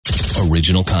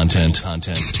Original content.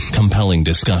 Compelling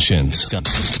discussions.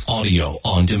 Audio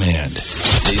on demand.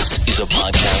 This is a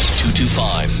Podcast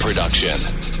 225 production.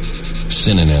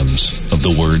 Synonyms of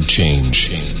the word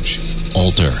change.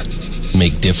 Alter.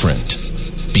 Make different.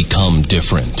 Become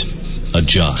different.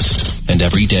 Adjust. And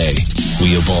every day,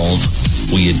 we evolve,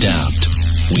 we adapt,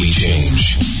 we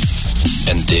change.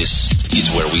 And this is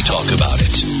where we talk about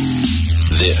it.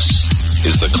 This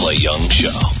is The Clay Young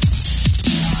Show.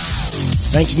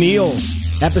 Thanks, Neil.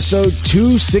 Episode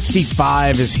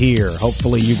 265 is here.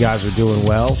 Hopefully you guys are doing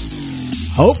well.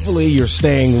 Hopefully you're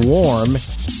staying warm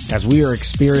as we are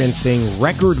experiencing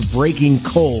record-breaking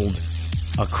cold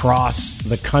across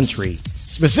the country,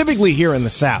 specifically here in the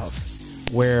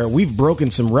South, where we've broken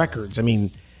some records. I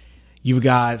mean, you've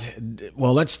got,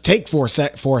 well, let's take for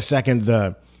a second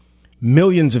the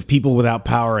millions of people without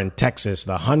power in Texas,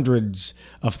 the hundreds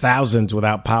of thousands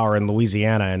without power in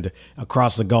Louisiana and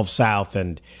across the Gulf South,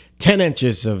 and 10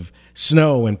 inches of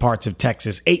snow in parts of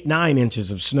Texas, 9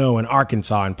 inches of snow in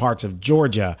Arkansas and parts of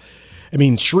Georgia. I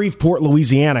mean, Shreveport,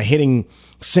 Louisiana, hitting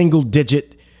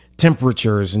single-digit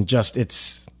temperatures, and just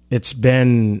it's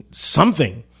been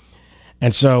something.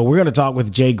 And so we're going to talk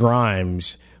with Jay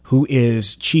Grimes, who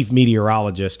is chief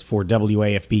meteorologist for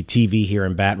WAFB TV here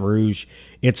in Baton Rouge.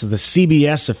 It's the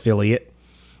CBS affiliate,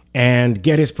 and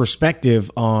get his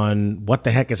perspective on what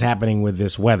the heck is happening with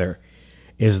this weather.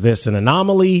 Is this an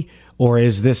anomaly, or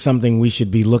is this something we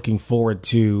should be looking forward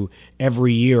to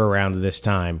every year around this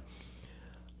time?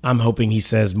 I'm hoping he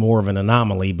says more of an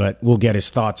anomaly, but we'll get his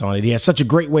thoughts on it. He has such a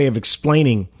great way of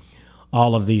explaining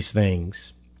all of these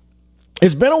things.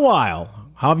 It's been a while.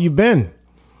 How have you been?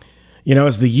 You know,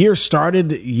 as the year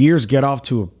started, years get off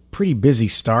to a pretty busy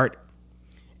start.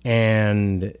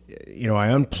 And, you know, I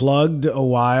unplugged a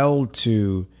while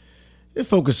to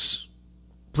focus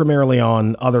primarily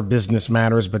on other business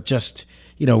matters, but just,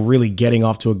 you know, really getting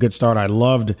off to a good start. I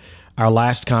loved our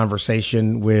last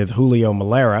conversation with Julio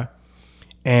Malera.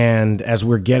 And as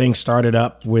we're getting started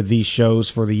up with these shows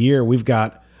for the year, we've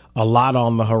got a lot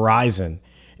on the horizon.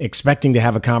 Expecting to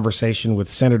have a conversation with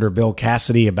Senator Bill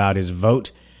Cassidy about his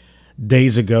vote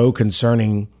days ago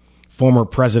concerning former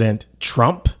President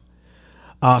Trump.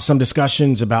 Some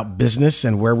discussions about business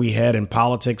and where we head in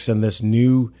politics in this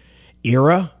new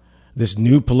era, this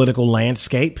new political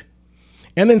landscape.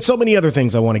 And then so many other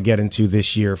things I want to get into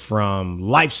this year, from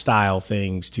lifestyle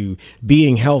things to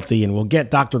being healthy. And we'll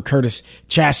get Dr. Curtis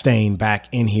Chastain back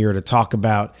in here to talk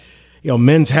about, you know,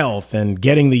 men's health and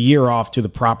getting the year off to the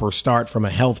proper start from a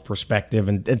health perspective,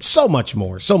 and so much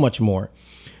more, so much more.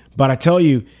 But I tell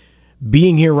you,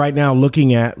 being here right now,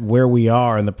 looking at where we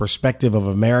are and the perspective of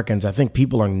Americans, I think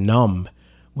people are numb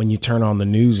when you turn on the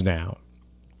news now.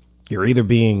 You're either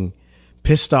being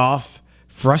pissed off,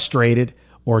 frustrated,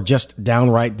 or just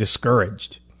downright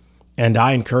discouraged. And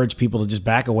I encourage people to just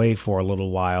back away for a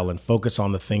little while and focus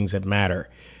on the things that matter.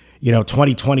 You know,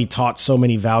 2020 taught so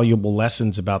many valuable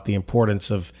lessons about the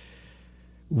importance of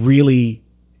really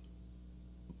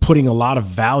putting a lot of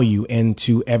value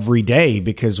into every day,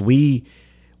 because we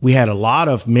had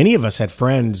many of us had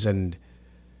friends and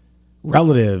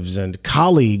relatives and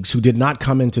colleagues who did not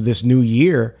come into this new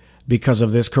year because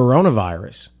of this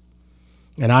coronavirus.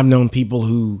 And I've known people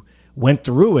who went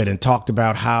through it and talked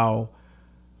about how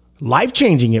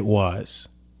life-changing it was.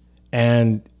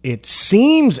 And it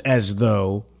seems as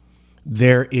though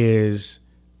there is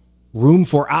room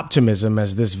for optimism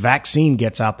as this vaccine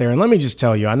gets out there. And let me just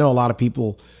tell you, I know a lot of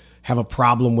people have a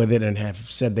problem with it and have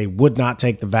said they would not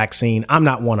take the vaccine. I'm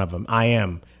not one of them. I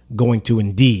am going to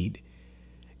indeed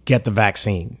get the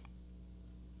vaccine.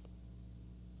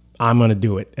 I'm going to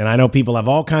do it. And I know people have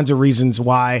all kinds of reasons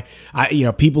why.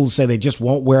 People say they just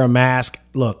won't wear a mask.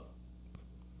 Look,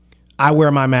 I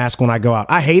wear my mask when I go out.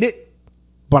 I hate it,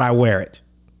 but I wear it.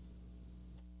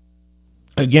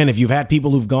 Again, if you've had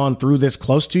people who've gone through this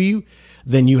close to you,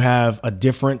 then you have a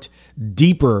different,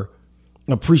 deeper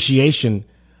appreciation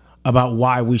about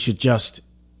why we should just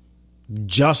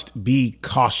be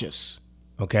cautious.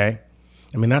 Okay.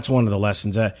 I mean, that's one of the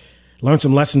lessons. I learned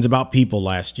some lessons about people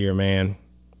last year, man.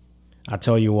 I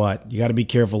tell you what, you got to be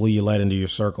careful who you let into your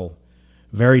circle.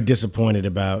 Very disappointed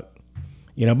about,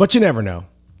 but you never know.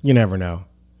 You never know.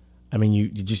 I mean,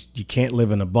 you can't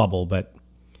live in a bubble, but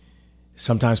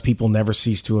sometimes people never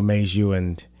cease to amaze you.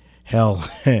 And hell,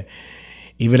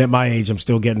 even at my age, I'm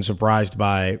still getting surprised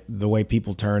by the way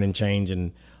people turn and change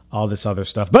and all this other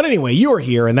stuff. But anyway, you are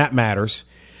here, and that matters.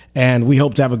 And we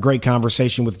hope to have a great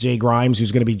conversation with Jay Grimes,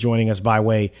 who's going to be joining us by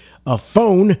way of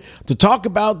phone to talk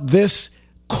about this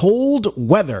cold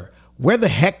weather. Where the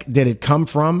heck did it come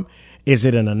from? Is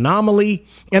it an anomaly?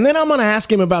 And then I'm going to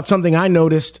ask him about something I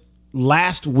noticed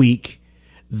last week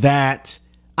that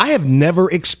I have never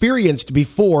experienced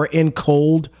before in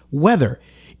cold weather.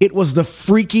 It was the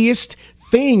freakiest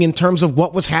thing in terms of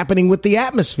what was happening with the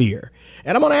atmosphere.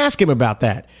 And I'm going to ask him about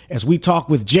that as we talk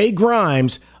with Jay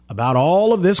Grimes about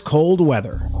all of this cold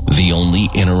weather. The only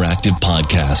interactive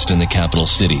podcast in the capital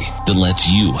city that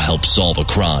lets you help solve a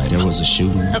crime. There was a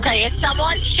shooting. Okay, is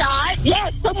someone shot?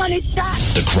 Yes, someone is shot.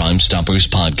 The Crime Stoppers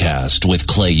podcast with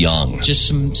Clay Young. Just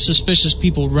some suspicious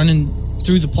people running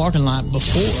through the parking lot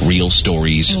before. Real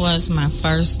stories. It was my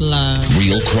first love.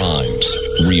 Real crimes.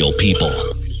 Real people.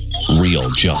 Real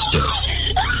justice.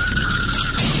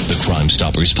 The Crime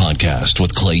Stoppers podcast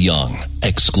with Clay Young.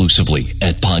 Exclusively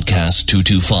at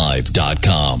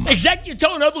podcast225.com.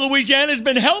 Executone of Louisiana has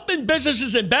been helping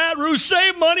businesses in Baton Rouge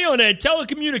save money on their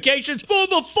telecommunications for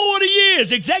over 40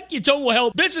 years. Executone will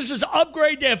help businesses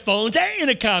upgrade their phones and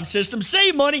intercom systems,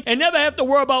 save money, and never have to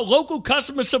worry about local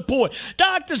customer support.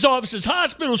 Doctors' offices,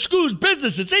 hospitals, schools,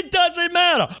 businesses, it doesn't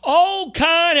matter. All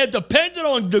kind have depended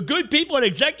on the good people at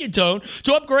Executone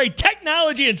to upgrade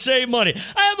technology and save money.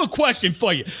 I have a question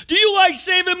for you. Do you like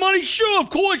saving money? Sure,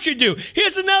 of course you do.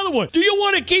 Here's another one. Do you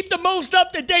want to keep the most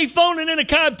up-to-date phone and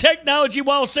intercom technology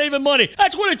while saving money?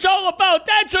 That's what it's all about.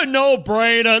 That's a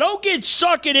no-brainer. Don't get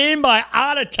sucked in by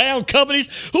out-of-town companies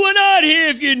who are not here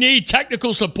if you need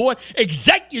technical support.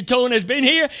 Executone has been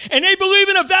here, and they believe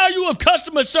in the value of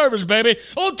customer service, baby.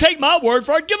 Don't take my word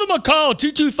for it. Give them a call,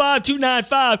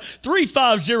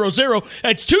 225-295-3500.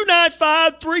 That's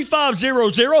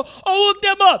 295-3500. Or look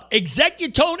them up,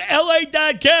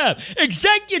 ExecutoneLA.com.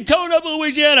 Executone of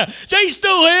Louisiana. They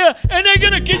still here, and they're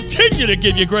going to continue to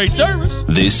give you great service.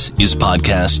 This is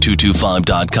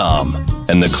podcast225.com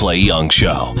and The Clay Young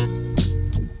Show.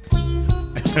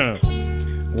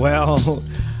 Well,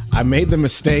 I made the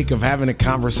mistake of having a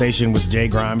conversation with Jay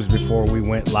Grimes before we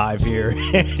went live here,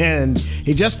 and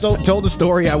he just told a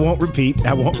story I won't repeat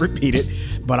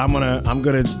it, but I'm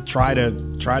gonna try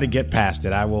to get past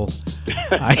it. I will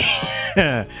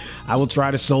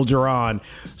try to soldier on.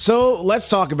 So let's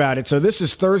talk about it. So this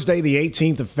is Thursday, the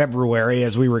 18th of February,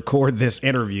 as we record this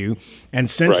interview. And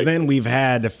since then, we've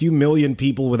had a few million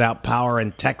people without power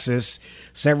in Texas,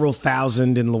 several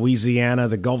thousand in Louisiana.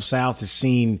 The Gulf South has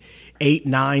seen 8,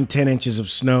 9, 10 inches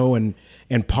of snow and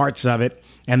parts of it.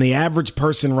 And the average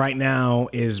person right now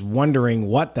is wondering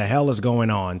what the hell is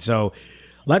going on. So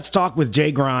let's talk with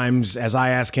Jay Grimes as I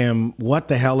ask him what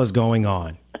the hell is going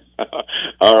on.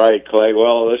 All right, Clay.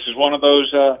 Well, this is one of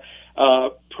those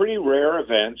pretty rare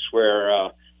events where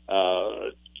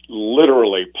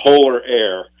literally polar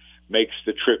air makes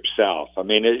the trip south. I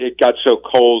mean, it got so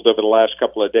cold over the last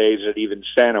couple of days that even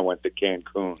Santa went to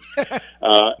Cancun.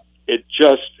 It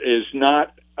just is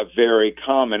not a very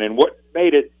common. And what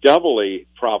made it doubly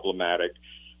problematic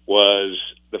was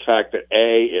the fact that,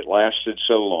 A, it lasted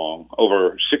so long,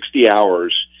 over 60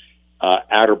 hours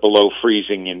at or below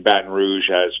freezing in Baton Rouge,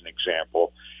 as an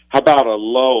example. How about a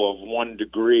low of 1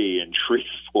 degree in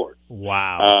Shreveport?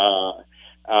 Wow.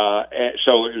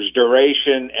 So it was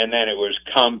duration, and then it was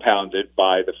compounded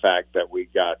by the fact that we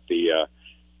got the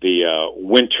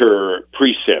winter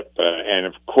precip. And,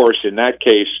 of course, in that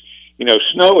case,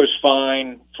 snow is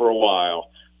fine for a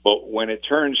while, but when it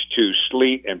turns to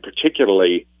sleet and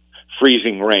particularly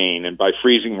freezing rain, and by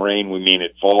freezing rain we mean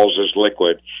it falls as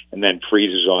liquid and then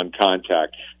freezes on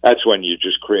contact, that's when you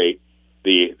just create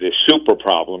the super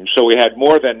problem. So we had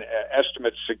more than,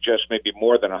 estimates suggest maybe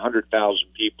more than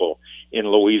 100,000 people in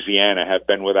Louisiana have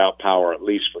been without power at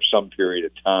least for some period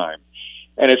of time.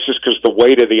 And it's just because the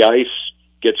weight of the ice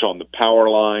gets on the power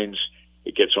lines,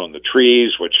 it gets on the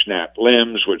trees, which snap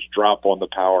limbs, which drop on the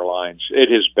power lines. It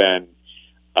has been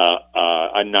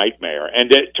a nightmare.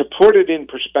 And to put it in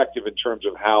perspective in terms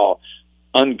of how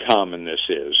uncommon this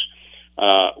is,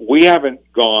 we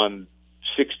haven't gone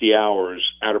 60 hours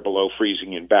at or below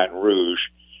freezing in Baton Rouge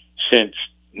since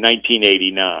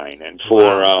 1989. And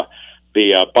for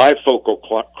the bifocal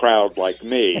crowd like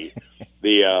me,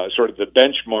 the sort of the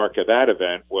benchmark of that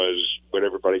event was what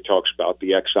everybody talks about,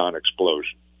 the Exxon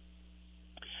explosion.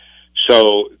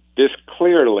 So this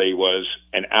clearly was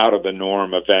an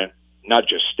out-of-the-norm event, not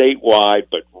just statewide,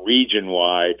 but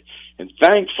region-wide. And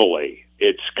thankfully,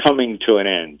 it's coming to an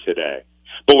end today.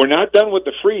 But we're not done with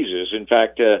the freezes. In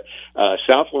fact,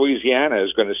 South Louisiana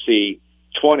is going to see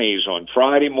 20s on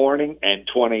Friday morning and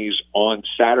 20s on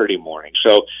Saturday morning.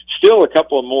 So still a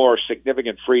couple of more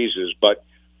significant freezes, but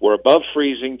we're above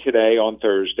freezing today on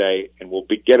Thursday, and we'll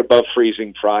get above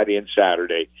freezing Friday and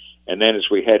Saturday. And then as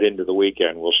we head into the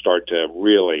weekend, we'll start to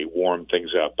really warm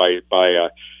things up. By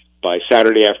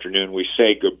Saturday afternoon, we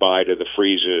say goodbye to the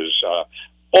freezes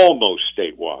almost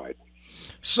statewide.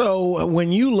 So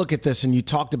when you look at this and you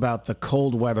talked about the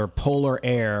cold weather, polar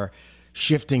air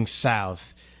shifting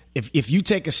south, if you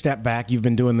take a step back, you've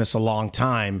been doing this a long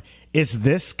time. Is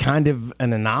this kind of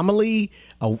an anomaly,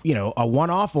 a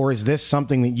one-off, or is this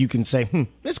something that you can say,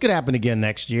 this could happen again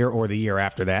next year or the year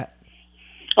after that?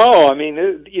 Oh, I mean,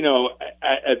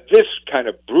 this kind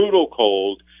of brutal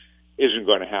cold isn't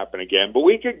going to happen again, but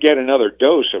we could get another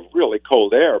dose of really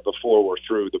cold air before we're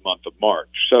through the month of March.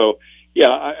 So,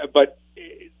 yeah, but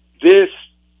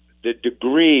the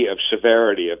degree of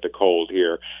severity of the cold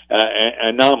here,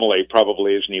 anomaly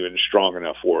probably isn't even a strong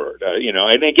enough word.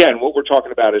 And again, what we're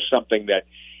talking about is something that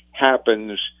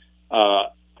happens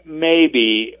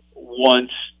maybe once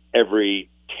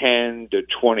every 10 to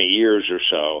 20 years or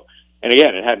so. And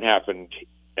again, it hadn't happened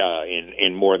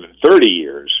in more than 30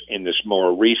 years in this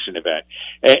more recent event.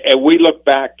 And we look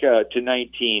back to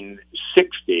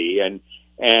 1960,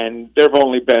 and there have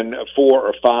only been 4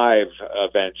 or 5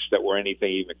 events that were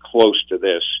anything even close to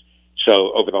this.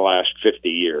 So over the last 50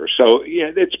 years, so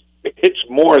yeah, it's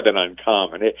more than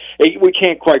uncommon. We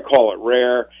can't quite call it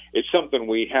rare. It's something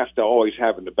we have to always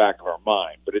have in the back of our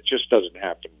mind, but it just doesn't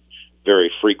happen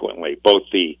very frequently. Both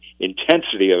the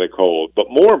intensity of the cold, but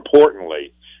more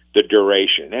importantly, the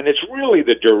duration. And it's really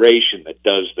the duration that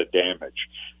does the damage.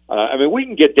 I mean, we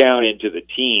can get down into the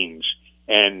teens,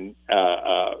 and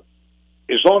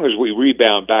as long as we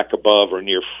rebound back above or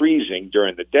near freezing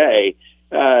during the day,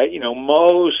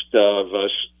 most of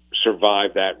us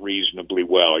survive that reasonably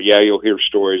well. Yeah, you'll hear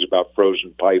stories about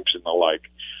frozen pipes and the like.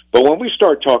 But when we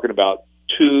start talking about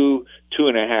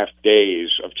 2.5 days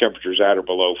of temperatures at or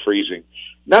below freezing,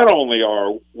 not only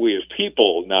are we as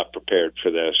people not prepared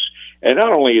for this, and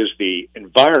not only is the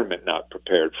environment not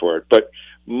prepared for it, but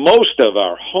most of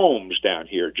our homes down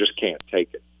here just can't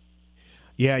take it.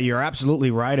 Yeah, you're absolutely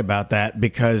right about that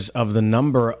because of the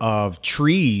number of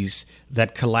trees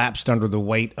that collapsed under the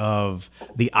weight of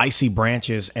the icy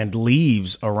branches and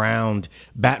leaves around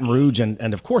Baton Rouge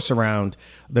and of course, around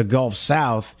the Gulf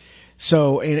South.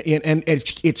 So, and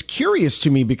it's curious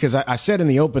to me because I said in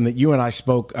the open that you and I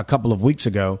spoke a couple of weeks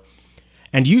ago,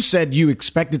 and you said you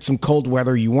expected some cold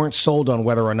weather. You weren't sold on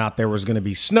whether or not there was going to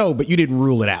be snow, but you didn't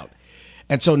rule it out.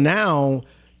 And so now,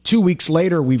 2 weeks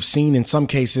later, we've seen in some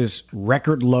cases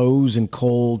record lows in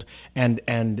cold and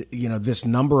this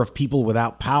number of people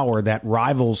without power that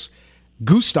rivals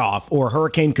Gustav or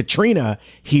Hurricane Katrina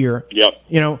here.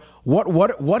 Yep.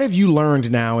 What have you learned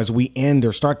now as we end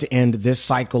or start to end this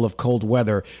cycle of cold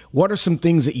weather? What are some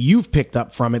things that you've picked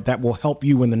up from it that will help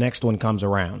you when the next one comes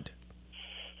around?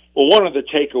 Well, one of the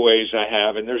takeaways I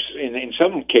have, and there's in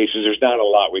some cases there's not a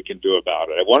lot we can do about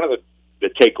it. One of the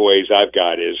takeaways I've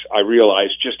got is I realize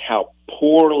just how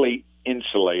poorly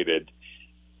insulated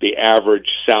the average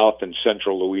South and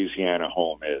Central Louisiana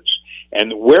home is.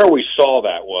 And where we saw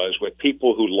that was with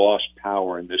people who lost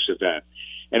power in this event.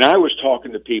 And I was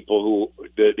talking to people who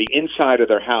the inside of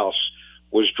their house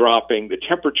was dropping, the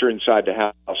temperature inside the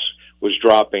house was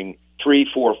dropping 3,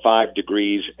 4, 5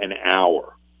 degrees an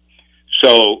hour.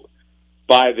 So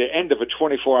by the end of a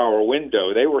 24-hour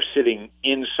window, they were sitting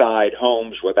inside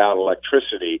homes without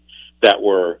electricity that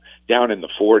were down in the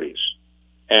 40s.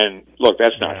 And look,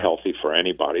 that's not healthy for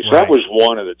anybody. So that was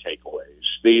one of the takeaways.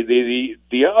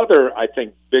 The other, I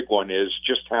think, big one is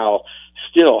just how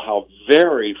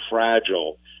very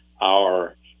fragile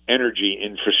our energy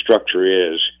infrastructure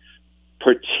is,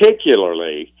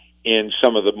 particularly in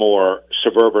some of the more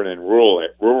suburban and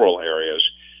rural areas.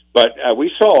 But we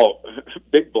saw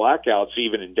big blackouts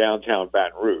even in downtown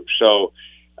Baton Rouge. So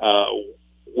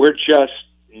we're just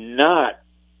not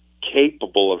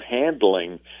capable of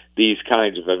handling these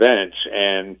kinds of events.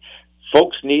 And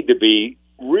folks need to be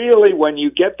really, when you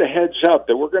get the heads up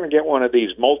that we're going to get one of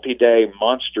these multi-day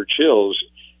monster chills,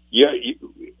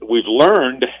 we've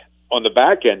learned on the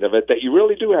back end of it that you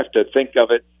really do have to think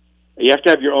of it. You have to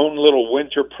have your own little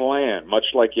winter plan,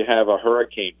 much like you have a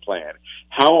hurricane plan.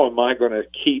 How am I going to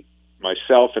keep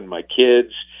myself and my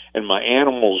kids and my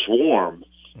animals warm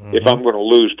if I'm going to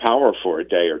lose power for a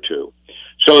day or two?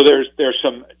 So there's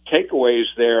some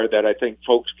takeaways there that I think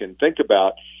folks can think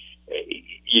about.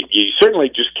 You certainly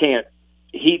just can't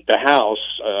heat the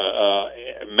house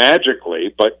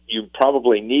magically, but you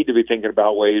probably need to be thinking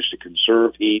about ways to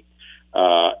conserve heat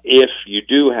if you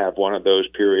do have one of those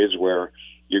periods where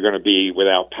you're going to be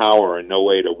without power and no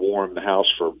way to warm the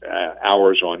house for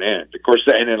hours on end. Of course,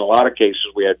 and in a lot of cases,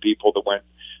 we had people that went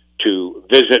to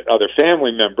visit other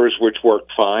family members, which worked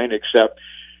fine, except,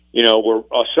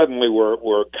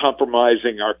 we're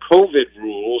compromising our COVID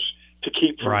rules to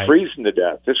keep from freezing to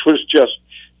death. This was just,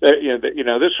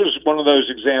 this was one of those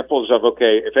examples of,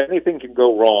 okay, if anything can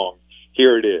go wrong,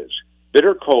 here it is.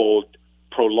 bitter cold,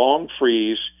 prolonged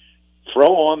freeze,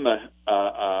 throw on the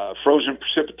frozen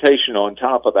precipitation on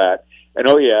top of that, and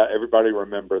oh yeah, everybody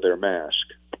remember their mask.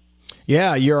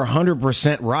 Yeah, you're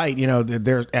 100% right. You know,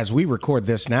 there, as we record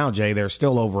this now, Jay, there's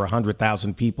still over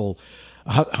 100,000 people,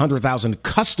 100,000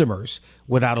 customers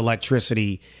without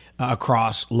electricity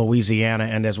across Louisiana.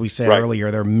 And as we said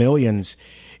earlier, there are millions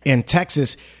in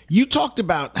Texas. You talked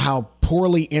about how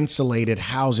poorly insulated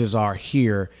houses are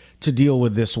here to deal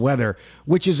with this weather,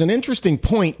 which is an interesting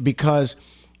point because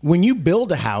when you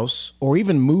build a house or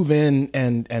even move in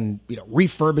and you know,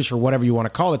 refurbish or whatever you want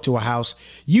to call it to a house,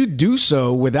 you do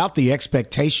so without the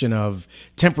expectation of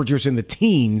temperatures in the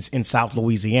teens in South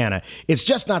Louisiana. It's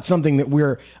just not something that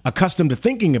we're accustomed to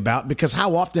thinking about because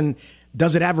how often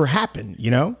does it ever happen,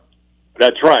 you know?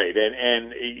 That's right.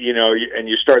 And you know, and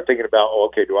you start thinking about,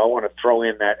 okay, do I want to throw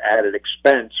in that added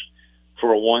expense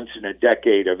for a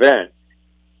once-in-a-decade event?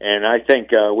 And I think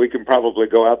we can probably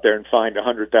go out there and find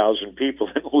 100,000 people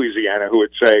in Louisiana who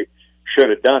would say, should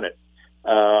have done it.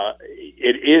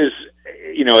 It is,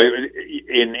 you know,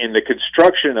 in the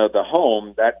construction of the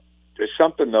home, that is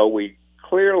something, though, we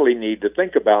clearly need to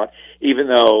think about, even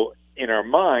though in our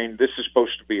mind this is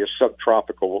supposed to be a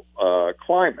subtropical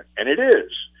climate. And it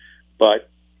is. But,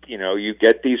 you know, you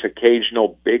get these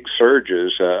occasional big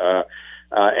surges.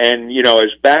 And, you know,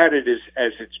 as bad as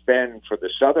it's been for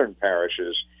the southern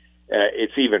parishes,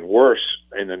 it's even worse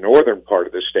in the northern part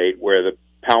of the state where the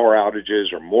power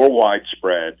outages are more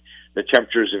widespread. The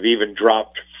temperatures have even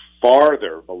dropped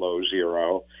farther below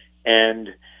zero, and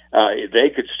they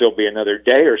could still be another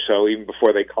day or so even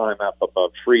before they climb up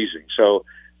above freezing. So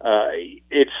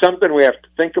it's something we have to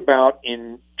think about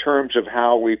in terms of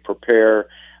how we prepare,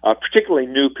 particularly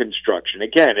new construction.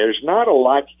 Again, there's not a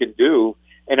lot you can do,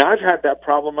 and I've had that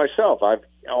problem myself.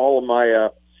 All of my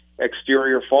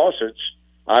exterior faucets,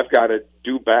 I've got to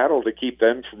do battle to keep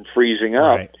them from freezing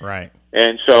up. Right.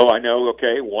 And so I know,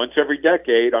 okay, once every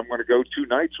decade, I'm going to go 2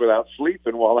 nights without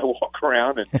sleeping while I walk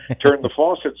around and turn the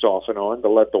faucets off and on to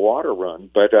let the water run.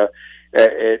 But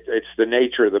it's the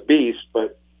nature of the beast.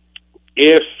 But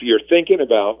if you're thinking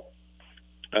about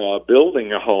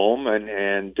building a home,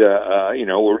 and you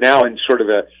know, we're now in sort of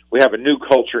we have a new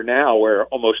culture now where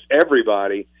almost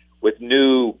everybody with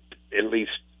new, at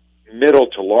least middle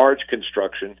to large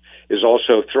construction, is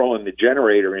also throwing the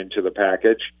generator into the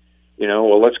package. You know,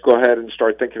 well, let's go ahead and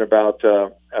start thinking about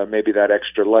maybe that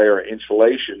extra layer of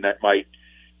insulation that might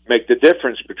make the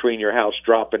difference between your house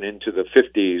dropping into the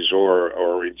 50s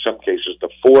or in some cases the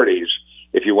 40s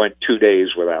if you went 2 days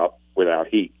without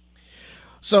heat.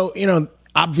 So, you know,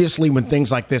 obviously, when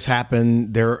things like this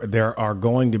happen, there are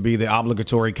going to be the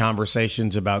obligatory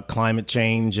conversations about climate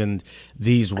change and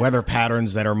these weather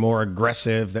patterns that are more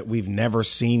aggressive that we've never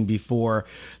seen before.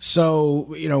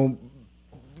 So, you know,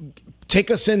 take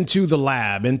us into the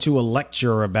lab, into a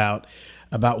lecture about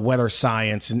weather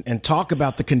science and talk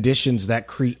about the conditions that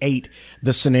create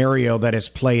the scenario that has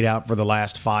played out for the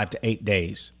last 5 to 8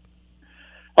 days.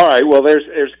 All right. Well, there's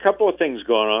a couple of things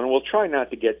going on. We'll try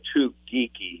not to get too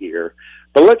geeky here.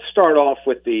 But let's start off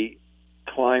with the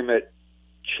climate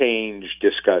change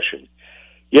discussion.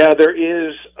 Yeah, there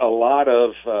is a lot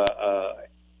of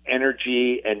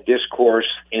energy and discourse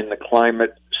in the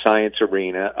climate science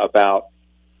arena about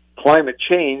climate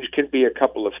change can be a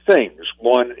couple of things.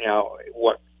 One, you know,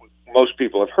 what most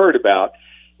people have heard about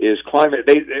is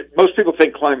most people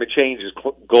think climate change is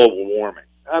global warming.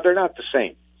 They're not the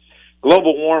same.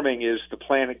 Global warming is the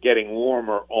planet getting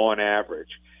warmer on average.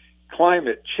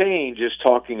 Climate change is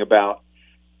talking about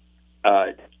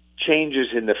changes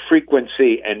in the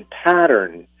frequency and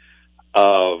pattern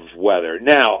of weather.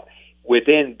 Now,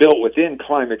 built within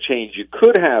climate change, you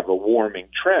could have a warming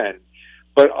trend,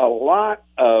 but a lot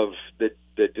of the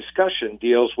discussion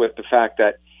deals with the fact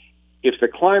that if the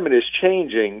climate is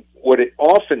changing, what it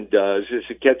often does is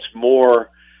it gets more,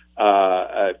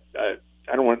 not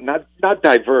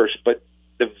diverse, but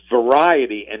the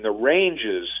variety and the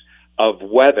ranges of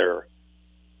weather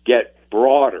get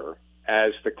broader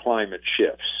as the climate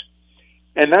shifts.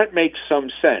 And that makes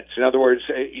some sense. In other words,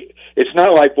 it's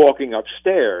not like walking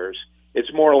upstairs.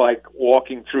 It's more like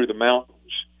walking through the mountains.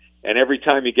 And every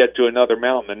time you get to another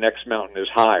mountain, the next mountain is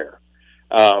higher.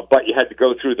 But you had to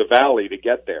go through the valley to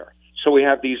get there. So we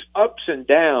have these ups and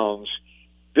downs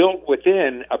built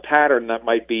within a pattern that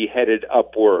might be headed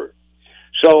upward.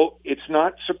 So it's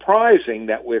not surprising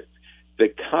that with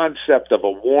the concept of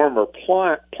a warmer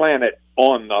planet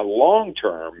on the long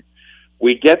term,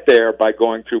 we get there by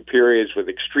going through periods with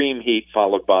extreme heat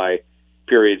followed by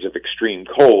periods of extreme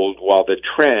cold while the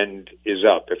trend is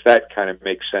up, if that kind of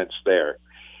makes sense there.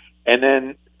 And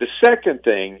then the second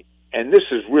thing and this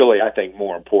is really, I think,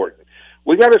 more important.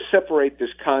 We got to separate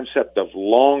this concept of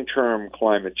long-term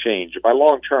climate change. By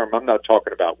long-term, I'm not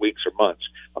talking about weeks or months.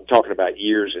 I'm talking about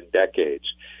years and decades.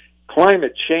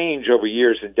 Climate change over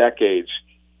years and decades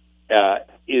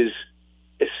is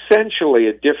essentially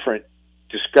a different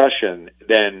discussion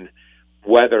than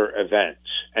weather events.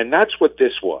 And that's what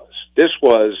this was. This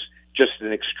was just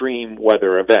an extreme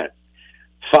weather event.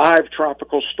 5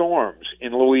 tropical storms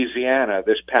in Louisiana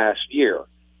this past year.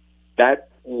 That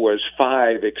was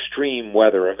 5 extreme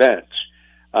weather events.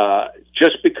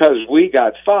 Just because we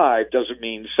got 5 doesn't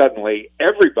mean suddenly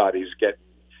everybody's getting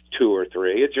 2 or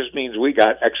 3. It just means we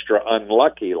got extra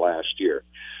unlucky last year.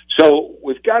 So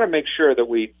we've got to make sure that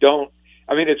we don't.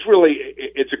 I mean,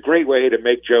 it's a great way to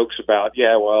make jokes about,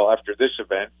 yeah, well, after this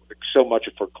event, so much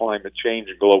for climate change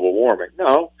and global warming.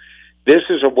 No, this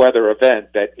is a weather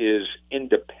event that is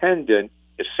independent,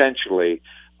 essentially,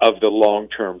 of the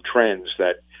long-term trends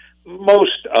that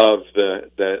most of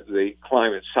the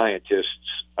climate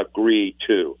scientists agree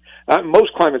to.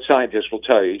 Most climate scientists will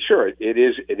tell you, sure, it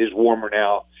is warmer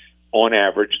now on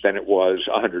average than it was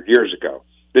 100 years ago.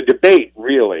 The debate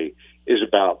really is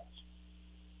about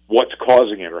what's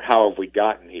causing it or how have we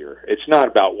gotten here. It's not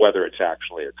about whether it's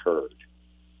actually occurred.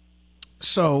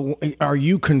 So are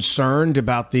you concerned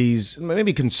about these?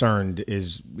 Maybe concerned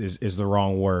is the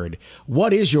wrong word.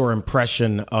 What is your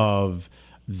impression of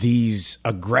these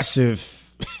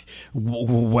aggressive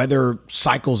weather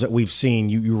cycles that we've seen?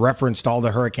 You referenced all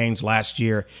the hurricanes last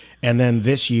year and then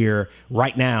this year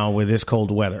right now with this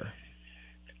cold weather.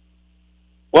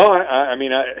 Well, I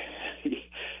mean,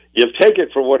 you take it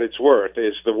for what it's worth.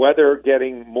 Is the weather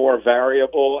getting more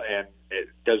variable, and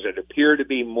does it appear to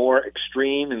be more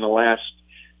extreme in the last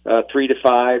 3 to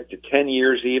 5 to 10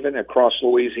 years even across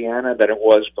Louisiana than it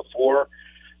was before?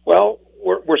 Well,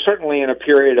 we're certainly in a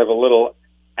period of a little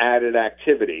added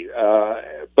activity.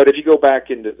 But if you go back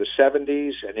into the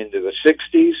 70s and into the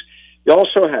 60s, you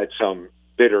also had some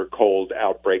bitter cold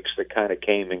outbreaks that kind of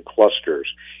came in clusters.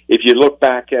 If you look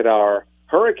back at our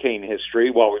hurricane history,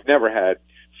 while we've never had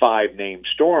 5 named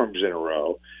storms in a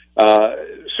row,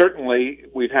 certainly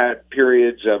we've had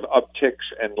periods of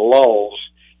upticks and lulls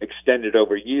extended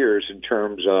over years in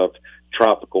terms of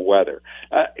tropical weather.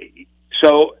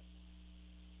 So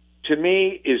to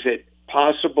me, is it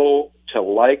possible to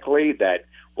likely that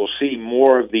we'll see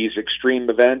more of these extreme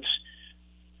events?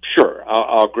 Sure,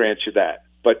 I'll grant you that.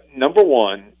 But number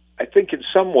one, I think in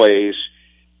some ways,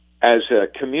 as a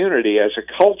community, as a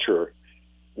culture,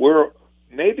 we're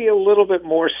maybe a little bit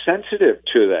more sensitive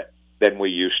to that than we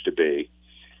used to be.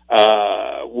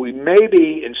 We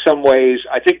maybe, in some ways,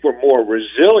 I think we're more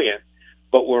resilient,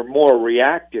 but we're more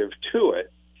reactive to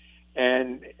it.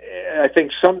 And I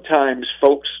think sometimes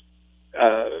folks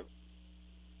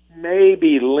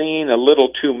maybe lean a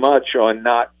little too much on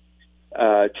not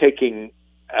taking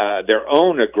their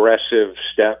own aggressive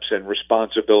steps and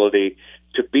responsibility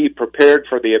to be prepared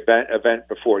for the event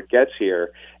before it gets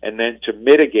here, and then to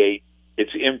mitigate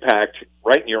its impact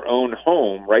right in your own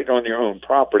home, right on your own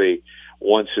property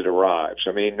once it arrives.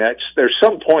 I mean, there's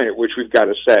some point at which we've got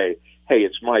to say, hey,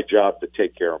 it's my job to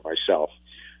take care of myself.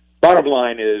 Bottom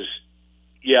line is,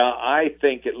 yeah, I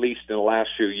think at least in the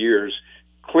last few years,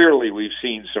 clearly we've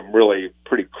seen some really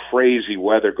pretty crazy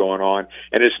weather going on,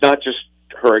 and it's not just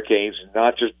hurricanes,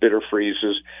 not just bitter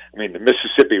freezes. I mean, the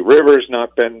Mississippi River's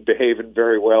not been behaving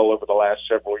very well over the last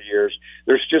several years.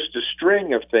 There's just a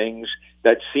string of things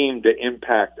that seem to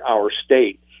impact our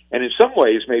state, and in some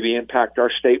ways maybe impact our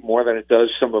state more than it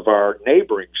does some of our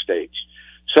neighboring states.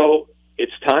 So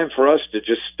it's time for us to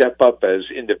just step up as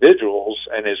individuals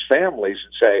and as families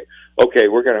and say, okay,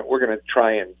 we're gonna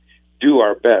try and do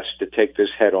our best to take this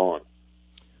head on.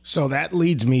 So that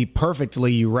leads me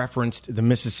perfectly. You referenced the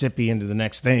Mississippi into the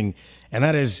next thing, and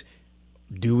that is,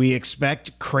 do we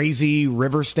expect crazy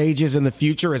river stages in the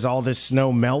future as all this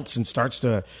snow melts and starts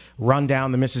to run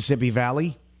down the Mississippi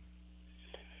Valley?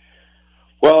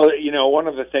 Well, you know, one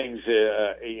of the things,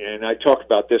 and I talk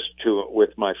about this too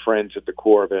with my friends at the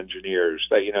Corps of Engineers,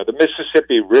 that, you know, the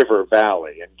Mississippi River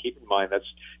Valley, and keep in mind that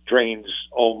drains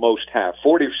almost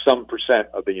 40%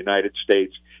 of the United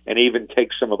States, and even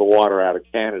takes some of the water out of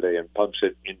Canada and pumps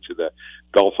it into the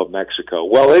Gulf of Mexico.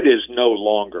 Well, it is no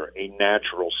longer a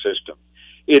natural system.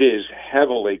 It is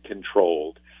heavily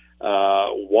controlled.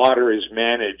 Water is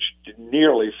managed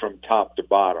nearly from top to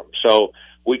bottom. So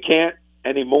we can't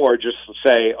anymore just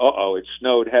say, it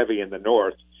snowed heavy in the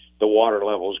north, the water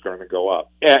level is going to go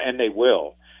up. Yeah, and they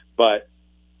will. But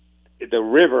the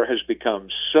river has become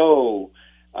so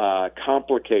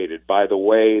complicated by the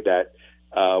way that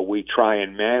we try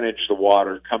and manage the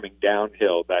water coming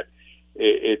downhill that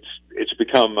it's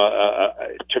become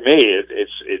to me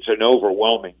it's an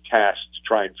overwhelming task to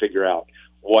try and figure out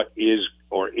what is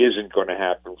or isn't going to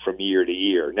happen from year to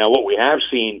year. Now, what we have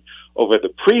seen over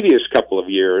the previous couple of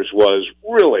years was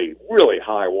really, really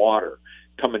high water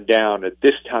coming down at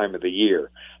this time of the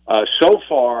year. So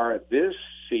far this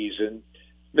season,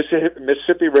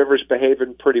 Mississippi River's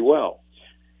behaving pretty well.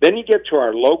 Then you get to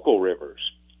our local rivers,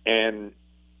 and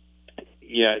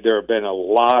there have been a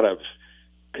lot of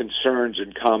concerns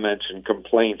and comments and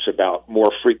complaints about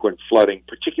more frequent flooding,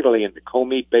 particularly in the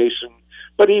Comite Basin,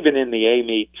 but even in the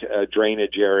Amite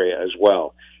drainage area as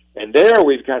well. And there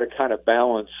we've got to kind of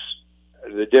balance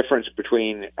the difference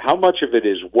between how much of it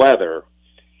is weather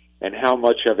and how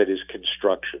much of it is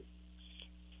construction.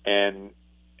 And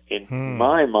in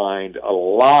my mind, a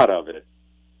lot of it,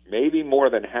 maybe more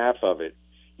than half of it,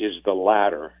 is the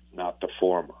latter, not the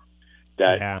former.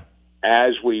 That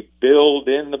as we build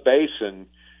in the basin,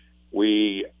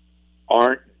 we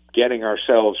aren't getting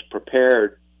ourselves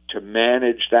prepared to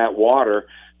manage that water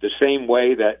the same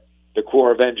way that the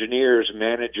Corps of Engineers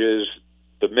manages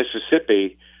the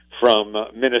Mississippi from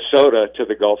Minnesota to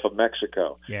the Gulf of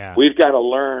Mexico. Yeah. We've got to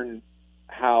learn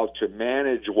how to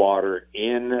manage water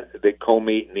in the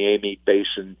Comite and the Amite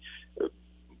Basin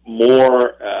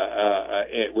more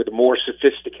with a more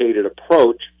sophisticated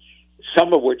approach,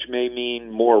 some of which may mean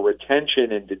more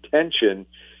retention and detention,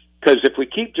 because if we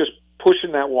keep just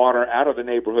pushing that water out of the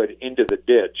neighborhood into the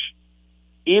ditch,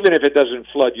 even if it doesn't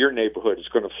flood your neighborhood, it's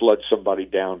going to flood somebody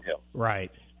downhill.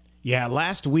 Right. Yeah,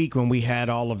 last week when we had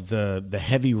all of the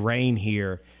heavy rain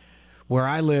here, where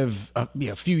I live, a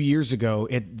few years ago,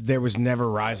 there was never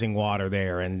rising water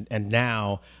there, and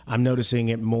now I'm noticing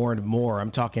it more and more.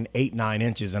 I'm talking 8-9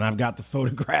 inches, and I've got the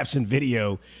photographs and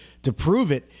video to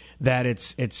prove it that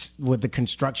it's with the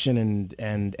construction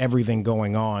and everything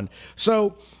going on.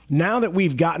 So now that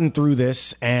we've gotten through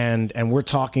this and we're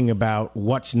talking about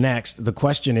what's next, the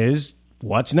question is,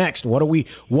 what's next?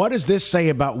 What does this say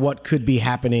about what could be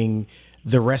happening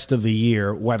the rest of the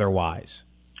year weather-wise?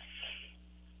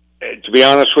 To be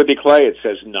honest with you, Clay, it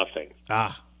says nothing.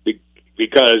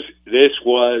 Because this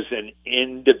was an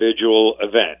individual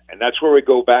event, and that's where we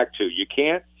go back to. You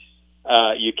can't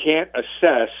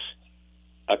assess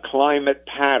a climate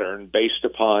pattern based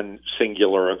upon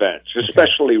singular events,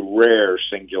 especially rare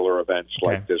singular events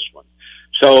like this one.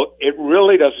 So it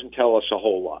really doesn't tell us a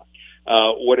whole lot.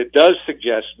 What it does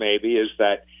suggest maybe is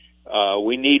that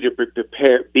we need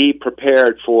to be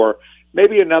prepared for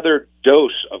maybe another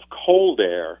dose of cold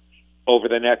air over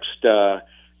the next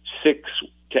 6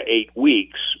 to 8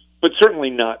 weeks, but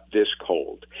certainly not this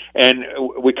cold. And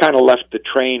we kind of left the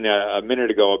train a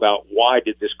minute ago about why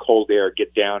did this cold air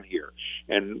get down here.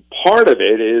 And part of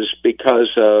it is because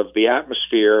of the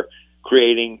atmosphere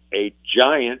creating a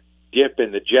giant dip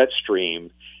in the jet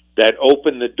stream that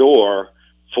opened the door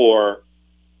for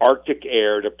Arctic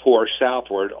air to pour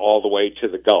southward all the way to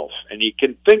the Gulf. And you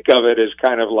can think of it as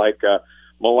kind of like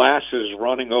molasses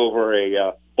running over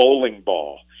a bowling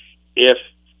ball. If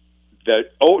the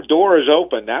door is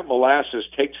open, that molasses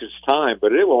takes its time,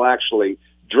 but it will actually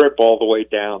drip all the way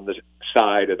down the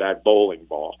side of that bowling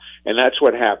ball. And that's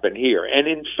what happened here. And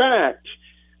in fact,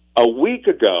 a week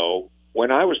ago,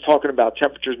 when I was talking about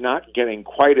temperatures not getting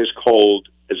quite as cold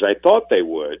as I thought they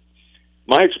would,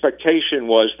 my expectation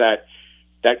was that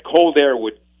that cold air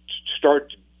would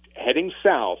start heading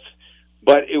south,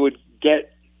 but it would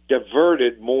get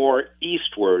diverted more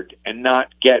eastward and not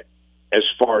get as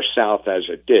far south as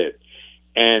it did.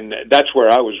 And that's where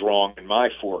I was wrong in my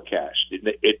forecast.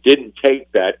 It didn't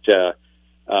take that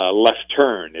left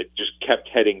turn. It just kept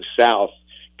heading south,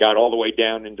 got all the way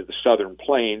down into the southern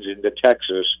plains, into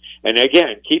Texas. And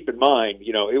again, keep in mind,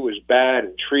 it was bad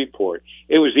in Shreveport.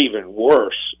 It was even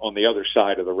worse on the other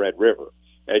side of the Red River.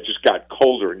 It just got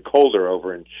colder and colder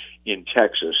over in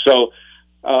Texas. So,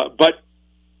 but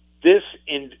this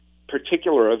in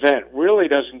particular event really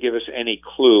doesn't give us any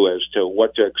clue as to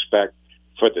what to expect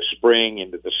for the spring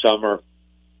into the summer,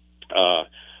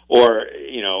 or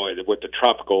what the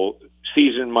tropical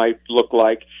season might look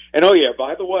like. And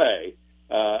by the way,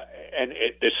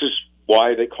 this is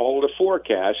why they call it a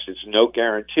forecast. It's no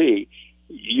guarantee.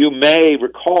 You may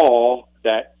recall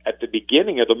that at the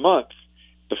beginning of the month,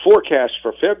 the forecast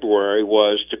for February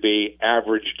was to be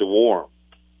average to warm.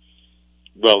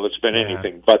 Well, it's been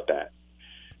anything but that.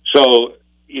 So,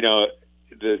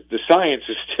 the science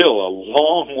is still a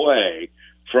long way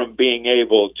from being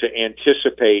able to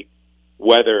anticipate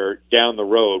weather down the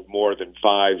road more than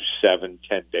 5, 7,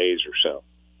 10 days or so.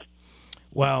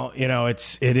 Well,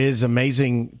 it is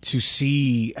amazing to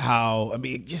see how,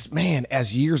 just, man,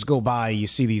 as years go by, you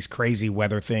see these crazy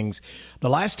weather things. The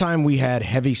last time we had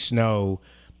heavy snow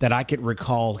that I could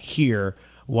recall here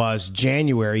was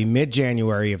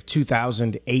mid-January of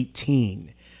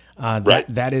 2018. Right.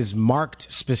 That is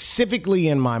marked specifically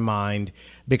in my mind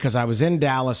because I was in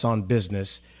Dallas on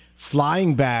business,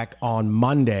 flying back on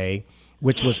Monday,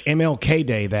 which was MLK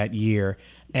Day that year.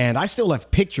 And I still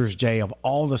have pictures, Jay, of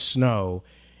all the snow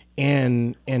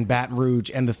in Baton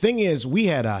Rouge. And the thing is, we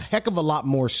had a heck of a lot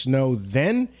more snow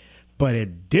then, but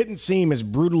it didn't seem as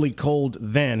brutally cold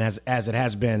then as it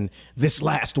has been this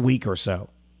last week or so.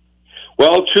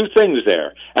 Well, two things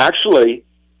there. Actually,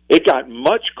 it got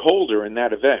much colder in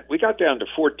that event. We got down to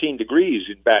 14 degrees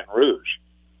in Baton Rouge.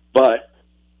 But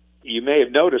you may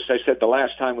have noticed I said the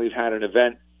last time we've had an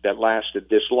event that lasted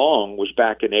this long was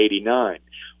back in '89.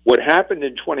 What happened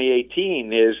in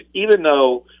 2018 is, even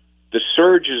though the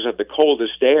surges of the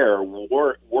coldest air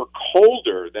were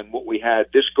colder than what we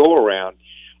had this go-around,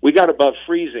 we got above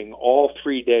freezing all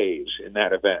 3 days in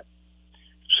that event.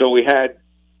 So we had,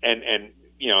 and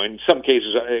in some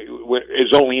cases,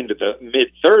 it's only into the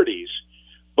mid-30s,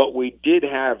 but we did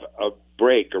have a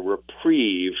break, a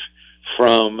reprieve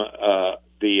from the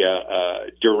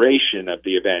duration of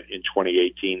the event in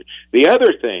 2018. The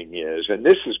other thing is, and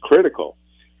this is critical,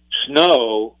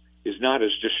 snow is not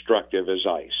as destructive as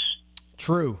ice.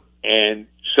 True. And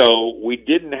so we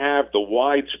didn't have the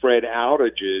widespread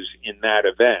outages in that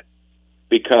event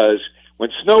because when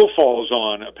snow falls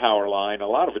on a power line, a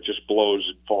lot of it just blows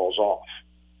and falls off.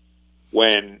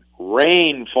 When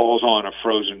rain falls on a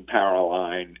frozen power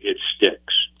line, it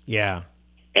sticks. Yeah.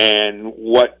 And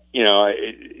what,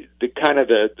 and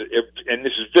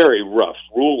this is very rough,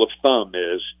 rule of thumb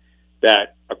is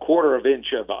that a quarter of an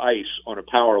inch of ice on a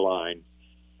power line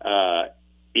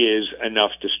is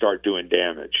enough to start doing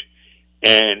damage.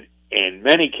 And in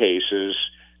many cases,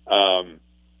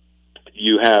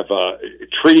 you have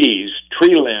tree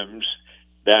limbs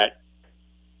that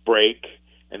break,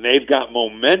 and they've got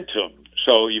momentum.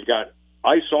 So you've got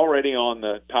ice already on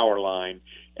the power line,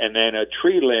 and then a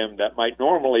tree limb that might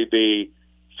normally be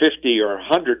 50 or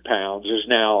 100 pounds is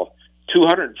now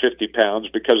 250 pounds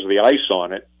because of the ice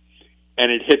on it,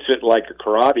 and it hits it like a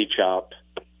karate chop,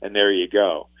 and there you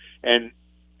go. And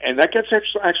that gets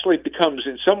actually becomes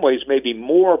in some ways maybe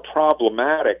more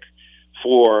problematic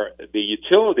for the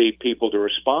utility people to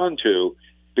respond to,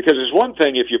 because there's one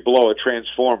thing if you blow a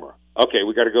transformer. Okay,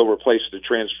 we got to go replace the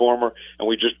transformer, and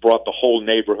we just brought the whole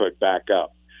neighborhood back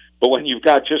up. But when you've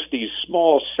got just these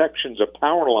small sections of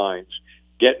power lines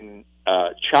getting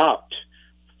chopped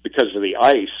because of the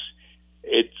ice,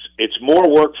 it's more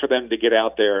work for them to get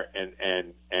out there and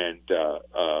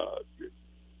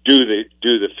do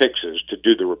the fixes, to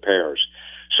do the repairs.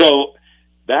 So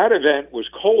that event was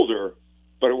colder,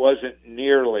 but it wasn't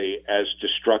nearly as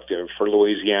destructive for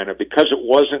Louisiana because it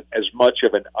wasn't as much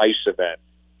of an ice event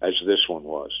as this one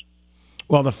was.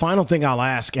 Well, the final thing I'll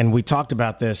ask, and we talked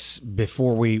about this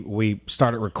before we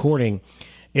started recording,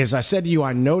 is I said to you,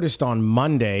 I noticed on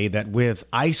Monday that with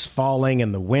ice falling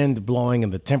and the wind blowing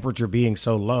and the temperature being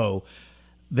so low,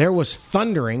 there was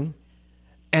thundering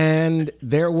and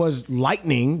there was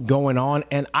lightning going on,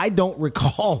 and I don't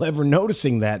recall ever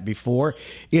noticing that before.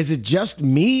 Is it just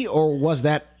me, or was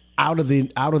that out of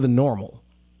the normal?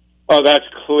 Oh, that's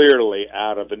clearly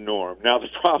out of the norm. Now, the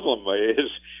problem is,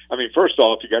 first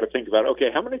off, you got to think about,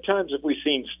 okay, how many times have we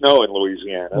seen snow in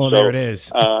Louisiana? Well, there it is.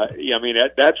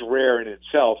 That's rare in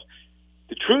itself.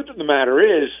 The truth of the matter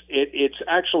is, it's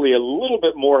actually a little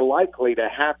bit more likely to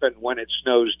happen when it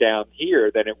snows down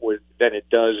here than it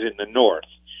does in the north.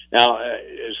 Now,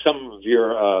 as some of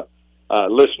your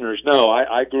listeners know,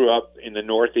 I grew up in the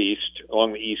Northeast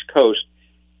along the East Coast,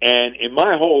 and in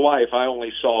my whole life, I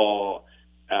only saw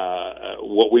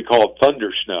what we call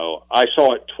thunder snow. I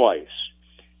saw it twice.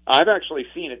 I've actually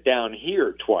seen it down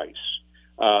here twice,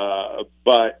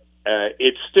 but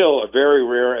it's still a very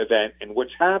rare event. And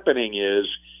what's happening is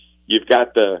you've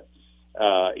got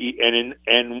and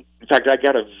in fact, I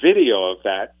got a video of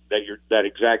that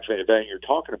exact event you're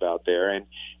talking about there, and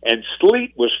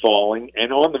sleet was falling,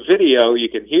 and on the video you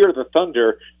can hear the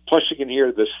thunder, plus you can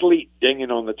hear the sleet dinging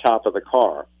on the top of the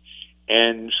car.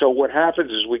 And so what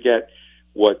happens is we get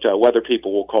what weather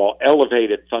people will call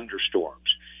elevated thunderstorms.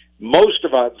 Most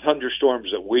of our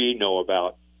thunderstorms that we know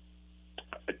about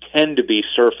tend to be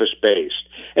surface-based.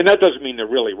 And that doesn't mean they're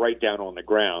really right down on the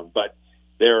ground, but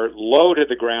they're low to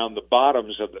the ground. The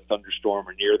bottoms of the thunderstorm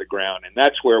are near the ground, and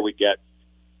that's where we get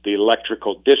the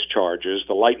electrical discharges,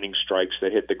 the lightning strikes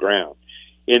that hit the ground.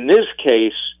 In this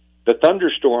case, the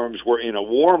thunderstorms were in a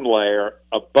warm layer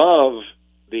above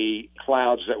the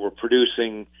clouds that were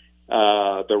producing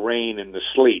the rain and the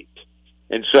sleet.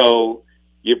 And so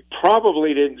you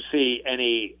probably didn't see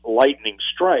any lightning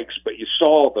strikes, but you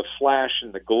saw the flash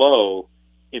and the glow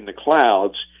in the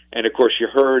clouds. And, of course, you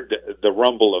heard the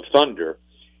rumble of thunder.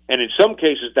 And in some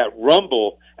cases, that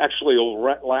rumble actually will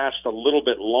last a little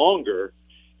bit longer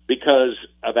because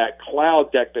of that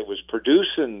cloud deck that was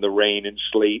producing the rain and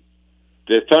sleet.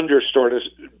 The thunder sort of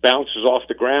bounces off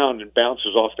the ground and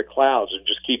bounces off the clouds and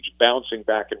just keeps bouncing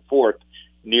back and forth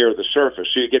near the surface.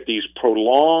 So you get these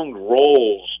prolonged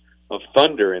rolls of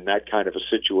thunder in that kind of a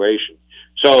situation.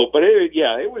 So, but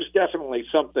it was definitely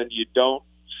something you don't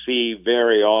see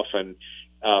very often,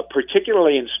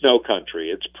 particularly in snow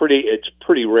country. It's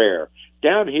pretty rare.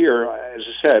 Down here, as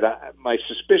I said, my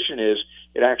suspicion is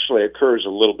it actually occurs a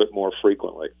little bit more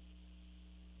frequently.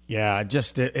 Yeah,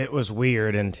 it was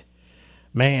weird. And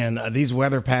man, these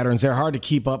weather patterns, they're hard to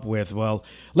keep up with. Well,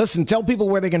 listen, tell people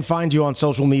where they can find you on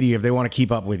social media if they want to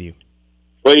keep up with you.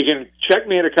 Well, you can check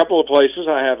me in a couple of places.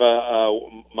 I have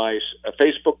my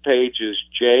Facebook page is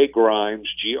Jay Grimes,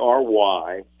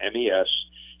 Grymes,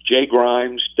 Jay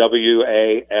Grimes,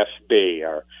 WAFB,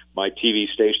 or my TV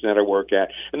station that I work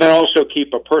at. And then I also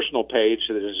keep a personal page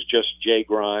that is just Jay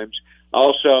Grimes.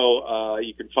 Also,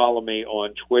 you can follow me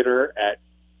on Twitter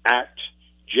at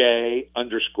J_WAFB.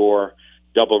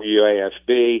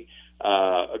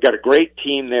 I've got a great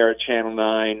team there at Channel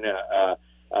 9.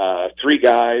 3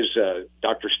 guys,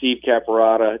 Dr. Steve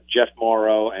Caparata, Jeff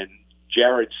Morrow, and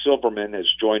Jared Silverman has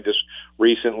joined us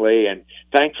recently. And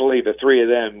thankfully, the 3 of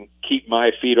them keep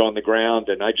my feet on the ground,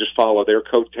 and I just follow their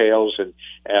coattails. And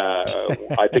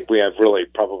I think we have really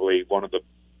probably one of the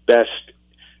best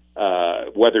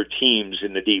weather teams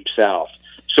in the Deep South.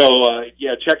 So,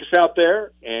 check us out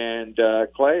there. And,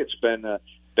 Clay, it's been a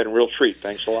real treat.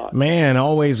 Thanks a lot. Man,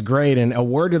 always great. And a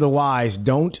word to the wise,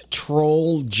 don't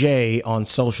troll Jay on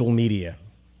social media.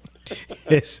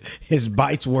 His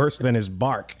bite's worse than his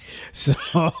bark. So,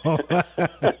 well,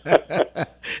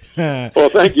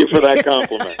 thank you for that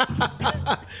compliment.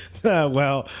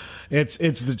 Well, it's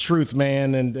the truth,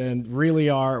 man, and really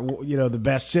are the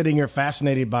best. Sitting here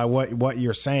fascinated by what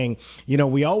you're saying.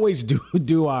 We always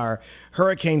do our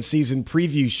hurricane season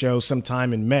preview show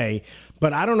sometime in May,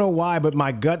 but I don't know why, but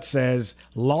my gut says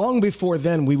long before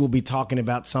then we will be talking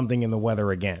about something in the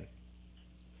weather again.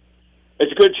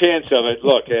 It's a good chance of it.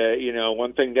 Look,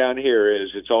 one thing down here is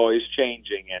it's always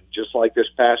changing, and just like this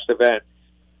past event,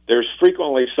 there's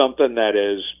frequently something that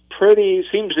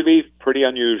seems to be pretty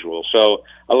unusual. So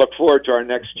I look forward to our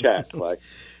next chat, Clay.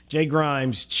 Jay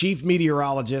Grimes, chief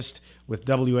meteorologist with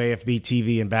WAFB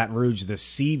TV in Baton Rouge, the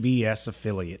CBS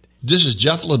affiliate. This is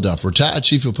Jeff LaDuff, retired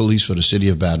chief of police for the city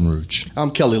of Baton Rouge.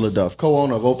 I'm Kelly LaDuff,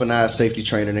 co-owner of Open Eyes Safety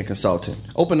Training and Consulting.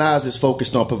 Open Eyes is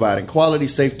focused on providing quality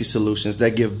safety solutions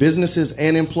that give businesses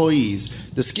and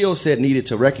employees the skill set needed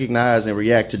to recognize and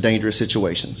react to dangerous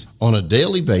situations. On a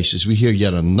daily basis, we hear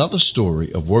yet another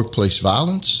story of workplace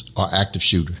violence or active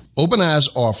shooter. Open Eyes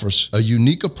offers a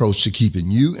unique approach to keeping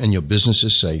you and your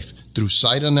businesses safe through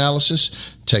site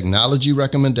analysis, technology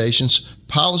recommendations,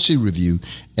 policy review,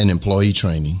 and employee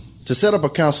training. To set up a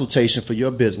consultation for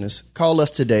your business, call us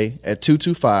today at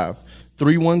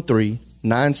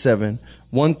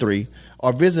 225-313-9713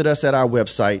 or visit us at our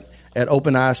website at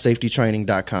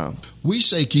openeyesafetytraining.com. We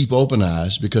say keep open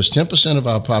eyes because 10% of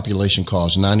our population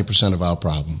cause 90% of our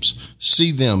problems.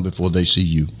 See them before they see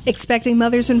you. Expecting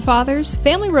mothers and fathers?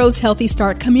 Family Road's Healthy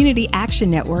Start Community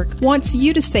Action Network wants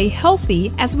you to stay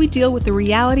healthy as we deal with the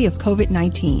reality of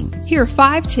COVID-19. Here are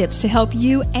 5 tips to help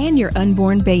you and your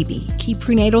unborn baby. Keep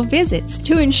prenatal visits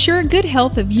to ensure good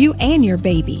health of you and your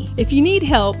baby. If you need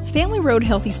help, Family Road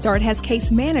Healthy Start has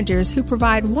case managers who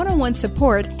provide one-on-one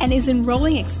support and is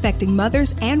enrolling expecting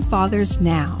mothers and fathers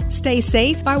now. Stay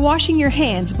safe by washing your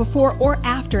hands before or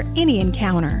after any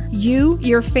encounter. You,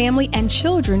 your family, and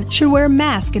children should wear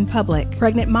masks in public.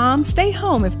 Pregnant moms, stay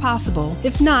home if possible.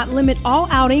 If not, limit all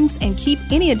outings and keep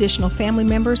any additional family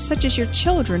members, such as your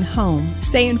children, home.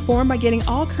 Stay informed by getting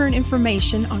all current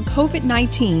information on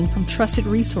COVID-19 from trusted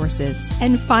resources.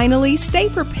 And finally, stay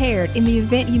prepared in the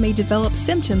event you may develop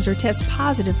symptoms or test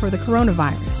positive for the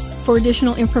coronavirus. For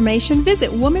additional information,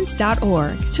 visit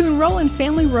womans.org. To enroll in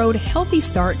Family Road Healthy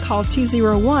Start, call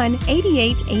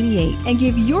 201-8888 and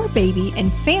give your baby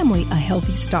and family a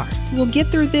healthy start. We'll get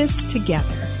through this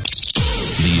together.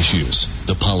 The issues,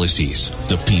 the policies,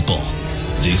 the people.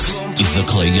 This is the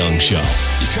Clay Young Show.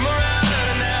 You come around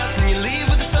unannounced and you leave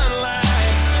with the sunlight.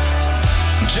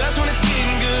 Just when it's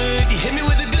getting good, you hit me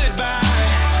with a goodbye.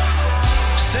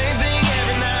 Same thing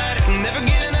every night, I can never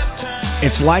get enough time.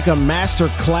 It's like a master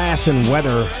class in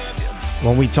weather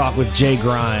when we talk with Jay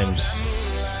Grimes.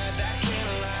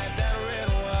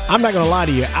 I'm not going to lie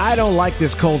to you. I don't like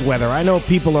this cold weather. I know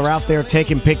people are out there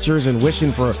taking pictures and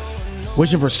wishing for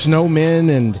snowmen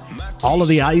and all of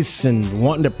the ice and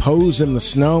wanting to pose in the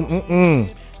snow.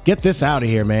 Get this out of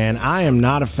here, man. I am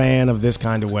not a fan of this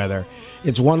kind of weather.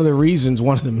 It's one of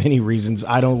the many reasons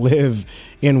I don't live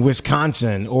in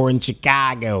Wisconsin or in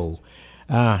Chicago.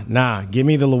 Give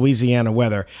me the Louisiana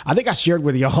weather. I think I shared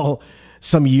with y'all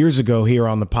some years ago here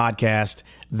on the podcast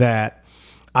that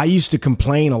I used to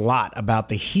complain a lot about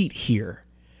the heat here.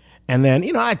 And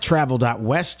then, I traveled out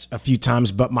west a few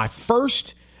times, but my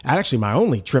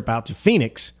only trip out to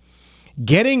Phoenix,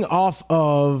 walking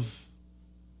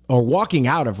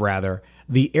out of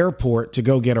the airport to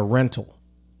go get a rental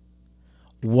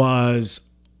was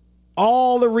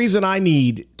all the reason I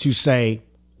need to say,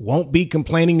 won't be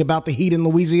complaining about the heat in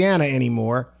Louisiana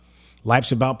anymore.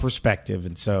 Life's about perspective.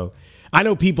 And so I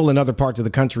know people in other parts of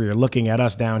the country are looking at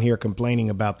us down here complaining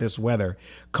about this weather,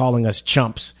 calling us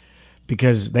chumps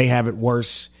because they have it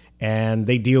worse and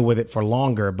they deal with it for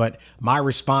longer. But my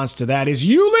response to that is,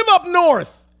 you live up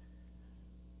north.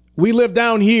 We live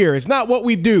down here. It's not what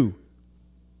we do.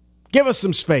 Give us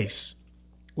some space.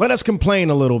 Let us complain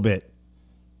a little bit.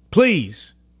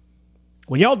 Please.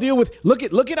 When y'all look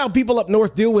at how people up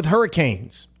north deal with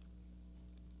hurricanes.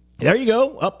 There you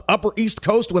go. Upper East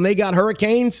Coast when they got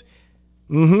hurricanes.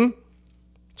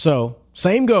 So,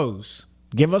 same goes.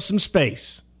 Give us some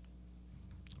space.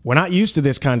 We're not used to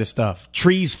this kind of stuff.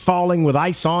 Trees falling with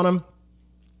ice on them.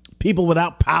 People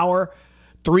without power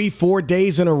 3-4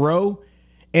 days in a row.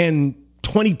 And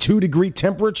 22-degree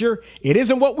temperature. It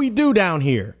isn't what we do down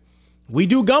here. We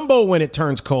do gumbo when it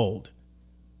turns cold.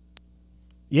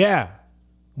 Yeah.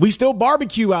 We still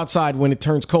barbecue outside when it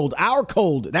turns cold. Our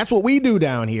cold. That's what we do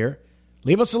down here.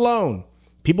 Leave us alone.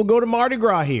 People go to Mardi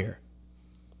Gras here.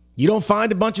 You don't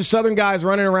find a bunch of Southern guys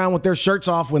running around with their shirts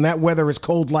off when that weather is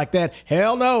cold like that.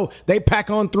 Hell no. They pack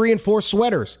on 3 and 4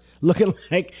 sweaters looking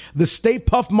like the Stay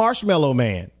Puft Marshmallow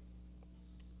Man.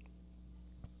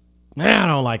 I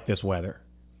don't like this weather.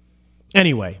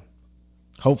 Anyway,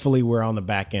 hopefully we're on the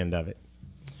back end of it.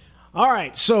 All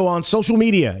right, so on social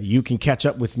media, you can catch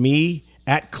up with me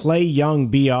at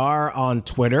ClayYoungBR on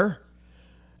Twitter,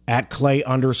 at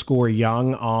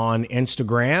Clay_Young on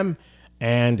Instagram,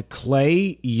 and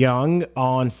Clay Young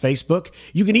on Facebook.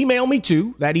 You can email me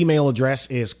too. That email address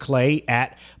is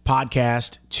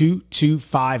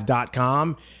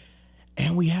clay@podcast225.com.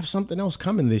 And we have something else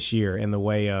coming this year in the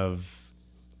way of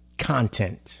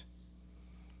content.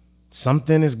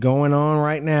 Something is going on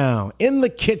right now. In the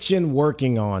kitchen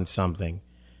working on something.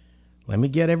 Let me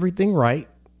get everything right,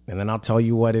 and then I'll tell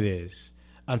you what it is.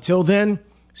 Until then,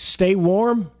 stay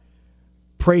warm.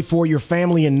 Pray for your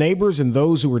family and neighbors and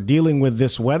those who are dealing with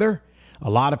this weather.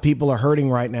 A lot of people are hurting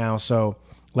right now, so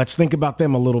let's think about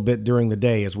them a little bit during the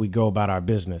day as we go about our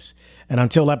business. And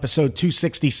until episode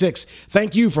 266,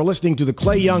 thank you for listening to The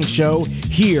Clay Young Show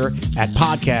here at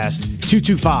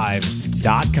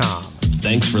podcast225.com.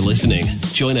 Thanks for listening.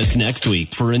 Join us next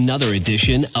week for another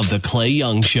edition of The Clay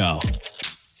Young Show.